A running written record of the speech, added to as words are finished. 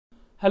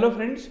Hello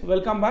friends,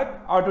 welcome back.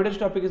 Our today's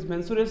topic is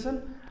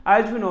mensuration.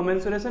 As we know,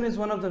 mensuration is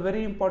one of the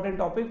very important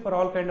topic for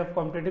all kind of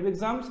competitive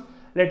exams.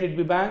 Let it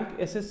be bank,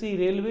 SSC,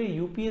 railway,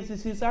 UPSC,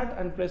 CSAT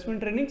and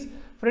placement trainings.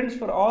 Friends,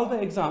 for all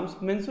the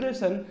exams,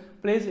 mensuration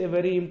plays a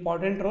very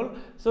important role.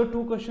 So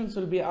 2 questions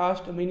will be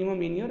asked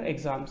minimum in your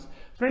exams.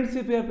 Friends,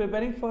 if you are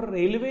preparing for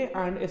railway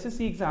and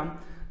SSC exam,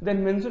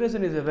 then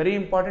mensuration is a very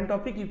important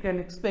topic. You can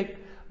expect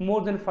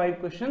more than 5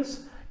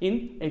 questions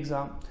in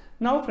exam.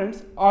 Now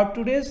friends, our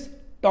today's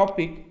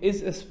topic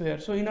is a sphere.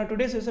 So in our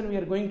today's session we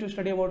are going to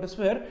study about a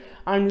sphere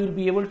and we will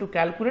be able to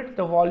calculate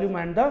the volume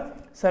and the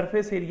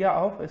surface area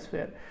of a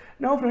sphere.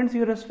 Now friends,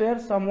 your sphere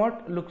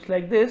somewhat looks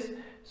like this.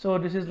 So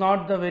this is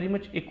not the very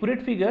much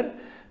accurate figure.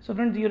 So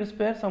friends, your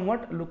sphere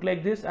somewhat look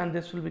like this, and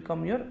this will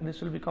become your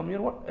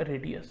what?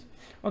 Radius.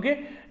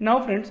 Okay. Now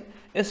friends,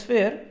 a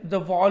sphere, the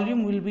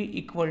volume will be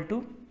equal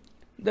to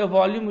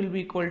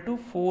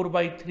 4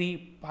 by 3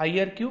 pi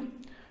r cube.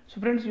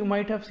 So friends, you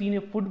might have seen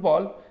a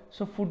football.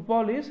 So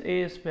football is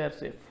a sphere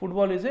shape.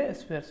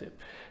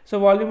 So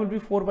volume will be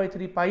 4 by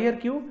 3 pi r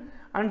cube.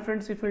 And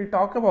friends, if we'll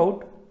talk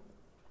about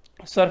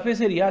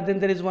surface area, then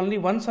there is only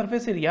one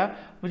surface area,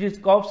 which is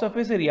curved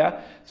surface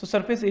area. So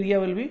surface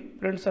area will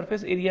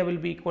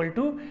be equal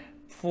to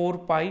 4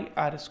 pi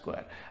r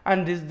square.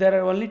 And there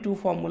are only 2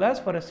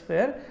 formulas for a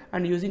sphere,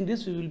 and using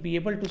this we will be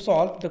able to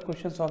solve the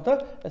questions of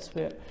the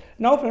sphere.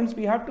 Now friends,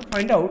 we have to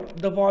find out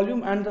the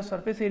volume and the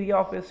surface area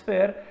of a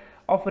sphere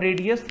of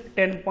radius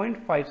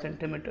 10.5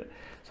 centimeter.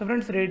 So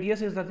friends,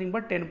 radius is nothing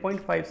but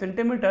 10.5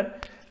 centimeter.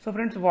 So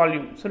friends,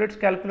 volume. So let's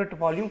calculate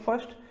volume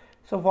first.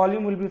 So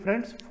volume will be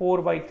friends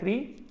 4 by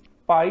 3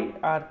 pi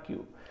r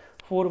cube.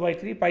 4 by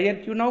 3 pi r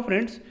cube. Now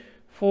friends,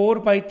 4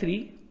 by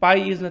 3 pi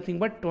is nothing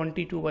but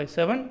 22 by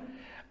 7,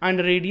 and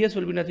radius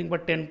will be nothing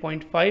but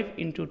 10.5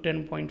 into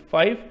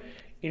 10.5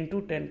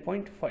 into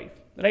 10.5.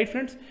 Right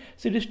friends?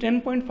 See this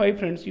 10.5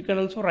 friends, you can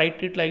also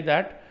write it like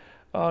that,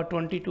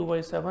 22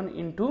 by 7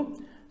 into,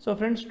 so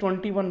friends,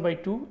 21 by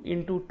 2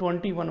 into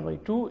 21 by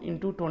 2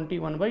 into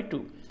 21 by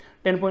 2.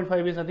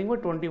 10.5 is nothing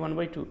but 21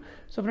 by 2.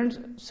 So friends,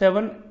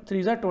 7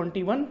 3s are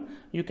 21.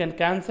 You can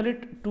cancel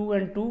it. 2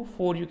 and 2,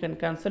 4 you can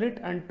cancel it,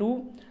 and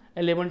 2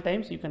 11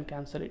 times you can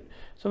cancel it.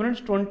 So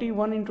friends,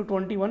 21 into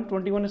 21,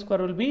 21 square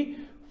will be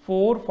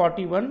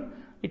 441.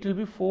 It will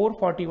be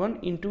 441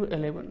 into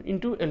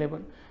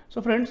 11.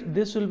 So friends,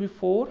 this will be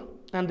 4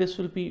 and this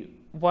will be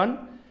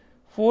 1.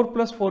 4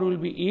 plus 4 will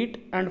be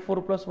 8 and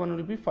 4 plus 1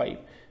 will be 5.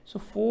 So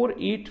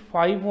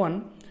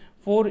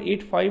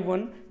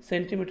 4851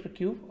 centimeter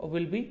cube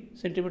will be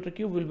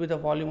the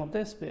volume of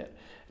the sphere.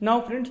 Now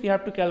friends, we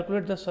have to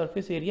calculate the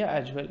surface area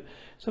as well.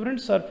 So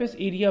friends, surface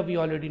area we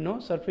already know.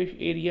 Surface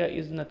area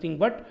is nothing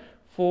but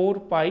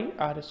 4 pi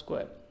r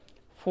square.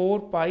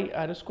 4 pi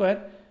r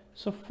square.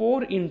 So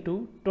 4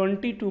 into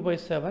 22 by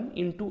 7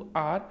 into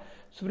r.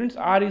 So friends,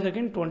 r is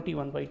again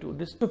 21 by 2.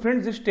 So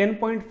friends, this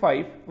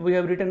 10.5 we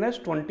have written as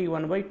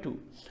 21 by 2.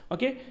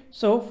 Okay.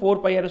 So 4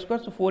 pi r square.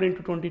 So 4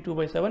 into 22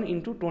 by 7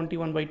 into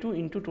 21 by 2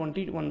 into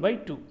 21 by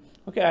 2.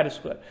 Okay, r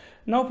square.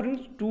 Now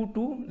friends,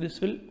 2,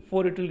 this will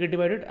 4, it will get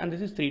divided, and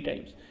this is 3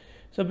 times.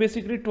 So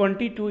basically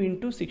 22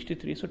 into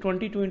 63. So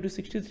 22 into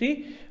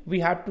 63 we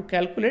have to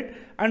calculate,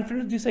 and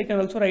friends, this I can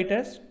also write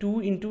as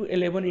 2 into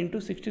 11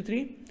 into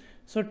 63.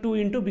 So 2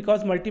 into,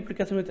 because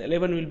multiplication with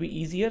 11 will be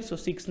easier, so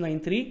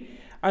 693,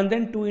 and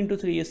then 2 into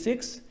 3 is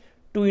 6,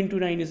 2 into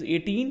 9 is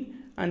 18,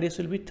 and this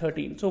will be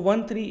 13. So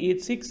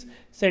 1386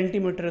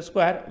 centimeter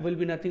square will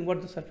be nothing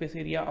but the surface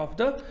area of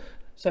the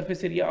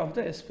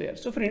sphere.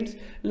 So friends,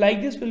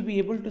 like this we'll be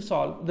able to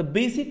solve the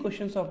basic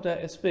questions of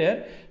the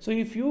sphere. So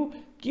if you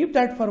keep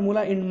that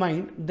formula in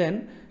mind,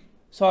 then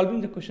solving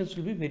the questions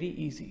will be very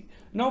easy.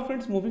 Now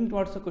friends, moving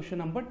towards the question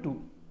number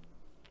 2.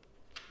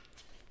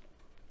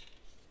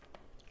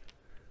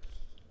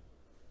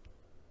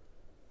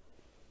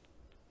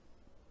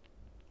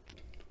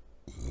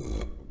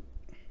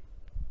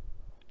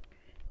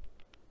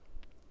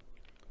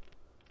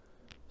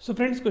 So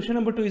friends, question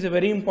number 2 is a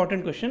very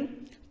important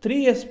question.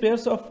 3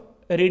 spheres of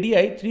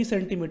radii 3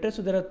 centimeters.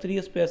 So there are 3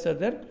 spheres are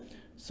there.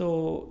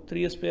 So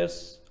 3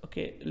 spheres.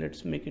 Okay,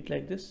 let's make it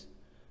like this.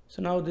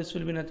 So now this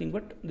will be nothing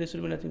but 3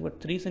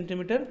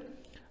 centimeter,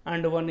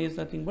 and one is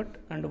nothing but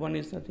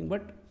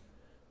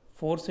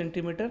 4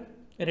 centimeter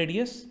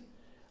radius,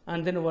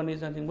 and then one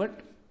is nothing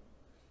but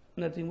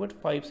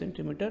 5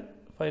 centimeter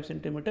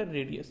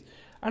radius.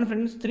 And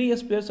friends, 3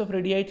 spheres of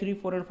radii 3,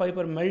 4 and 5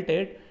 are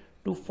melted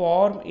to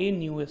form a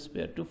new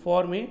sphere,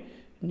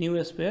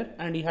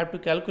 and you have to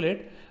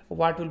calculate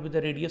what will be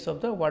the radius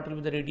of the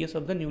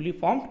newly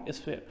formed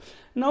sphere.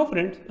 Now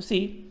friends,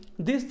 see,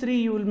 these 3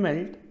 you will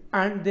melt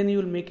and then you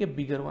will make a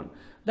bigger one.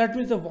 That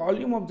means the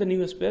volume of the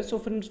new sphere. So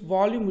friends,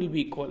 volume will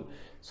be equal.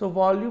 So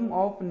volume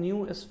of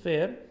new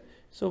sphere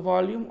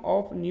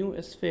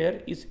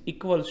is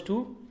equals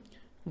to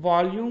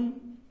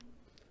volume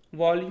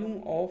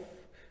of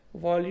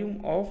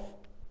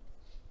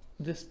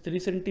this 3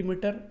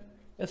 centimeter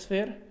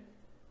sphere,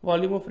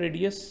 volume of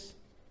radius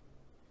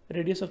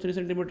of 3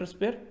 centimeter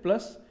sphere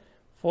plus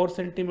 4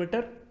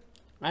 centimeter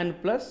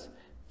and plus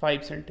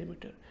 5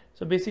 centimeter.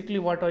 So basically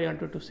what I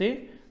wanted to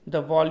say,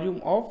 the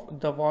volume of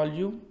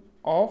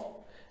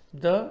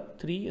the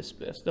three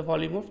spheres, the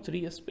volume of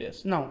three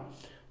spheres. Now,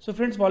 so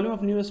friends, volume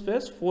of new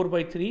spheres 4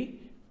 by 3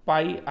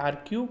 pi r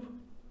cube,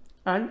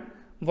 and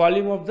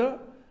volume of the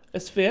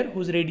sphere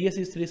whose radius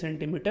is 3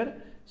 centimeter.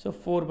 So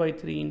 4 by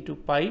 3 into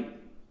pi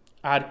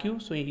r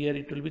cube. So here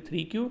it will be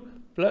 3 cube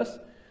plus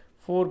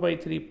 4 by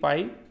 3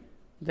 pi,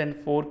 then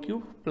 4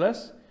 cube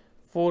plus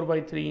 4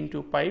 by 3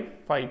 into pi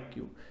 5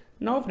 cube.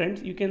 Now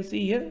friends, you can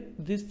see here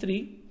this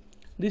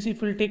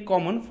if you will take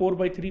common, 4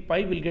 by 3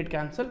 pi will get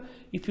cancelled.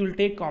 If you will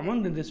take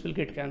common, then this will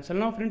get cancelled.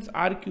 Now friends,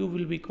 r cube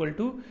will be equal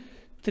to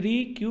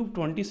 3 cube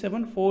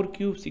 27, 4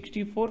 cube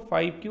 64,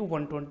 5 cube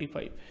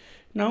 125.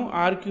 Now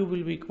r cube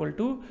will be equal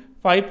to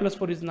 5 plus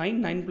 4 is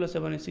 9, 9 plus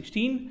 7 is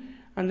 16,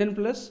 and then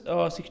plus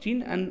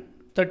 16, and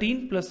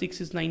 13 plus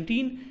 6 is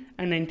 19,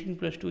 and 19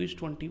 plus 2 is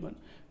 21.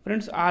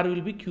 Friends, r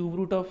will be cube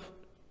root of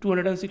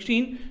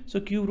 216, so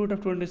cube root of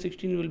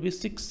 216 will be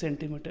 6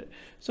 centimeter.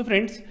 So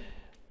friends,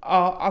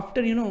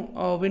 after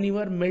when you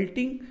are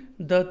melting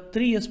the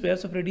three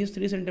spheres of radius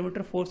 3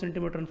 centimeter, 4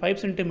 centimeter, and 5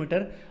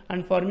 centimeter,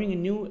 and forming a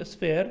new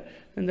sphere,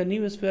 then the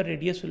new sphere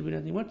radius will be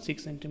nothing but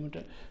 6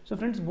 centimeter. So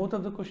friends, both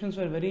of the questions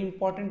were very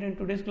important in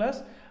today's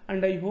class,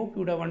 and I hope you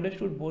would have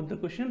understood both the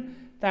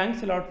question.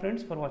 Thanks a lot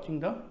friends for watching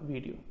the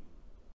video.